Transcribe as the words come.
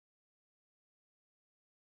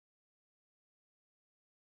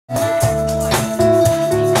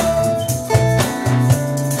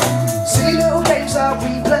Silly little games that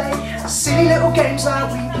we play, silly little games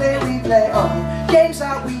that we play, oh, games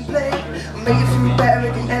that we play, make you feel better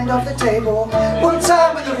at the end of the table. One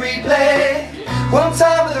time with the replay, one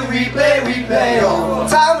time with the replay, oh, one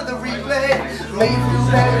time with the replay, make you feel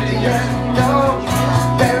better at the end, oh,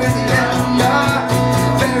 better at the end, oh,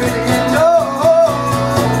 better at the end, oh.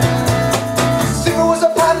 If I was a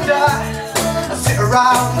panda, I'd sit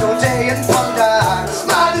around all day and ponder. It's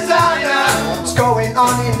my designer, what's going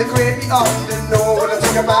on in the great beyond, and know what I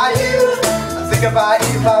think about you. I think about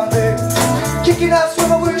you, bamboo. Kicking out,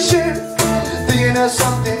 swim, I will shoot, thinking of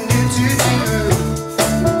something new to do.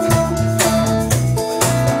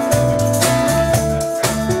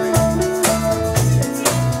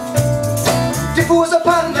 If I was a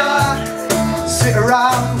panda, sit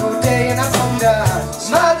around all day and I ponder. It's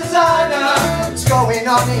my designer, what's going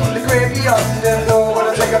on in the great beyond, and know what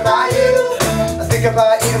I think about you. I think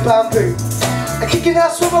about you, bamboo. And kicking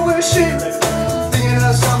out, swim, I will shoot, thinking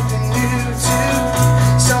of something new too,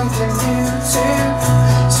 something new too,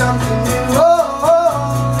 something new. Oh, oh.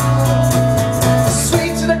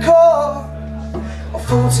 Sweet to the core, or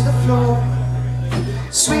fall to the floor.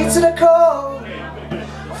 Sweet to the core,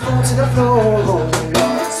 or fall to the floor.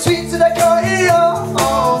 Sweet to the core,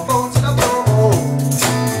 oh, fall to the floor.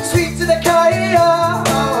 Sweet to the core,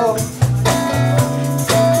 oh.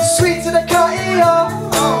 Sweet to the core,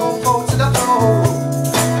 oh, fall to the floor.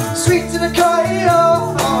 Sweet to the core,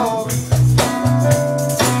 oh.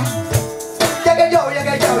 Yaga yo,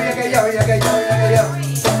 yaga yo, yaga yo, yaga yo, yaga yo.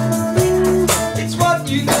 It's what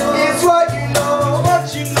you know. It's what you know.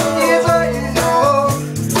 What you know. It's what you know.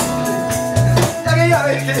 Yaga yo,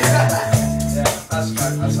 yaga yo. Yeah, that's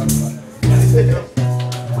fun. That sounds fun.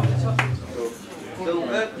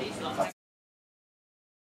 Cool.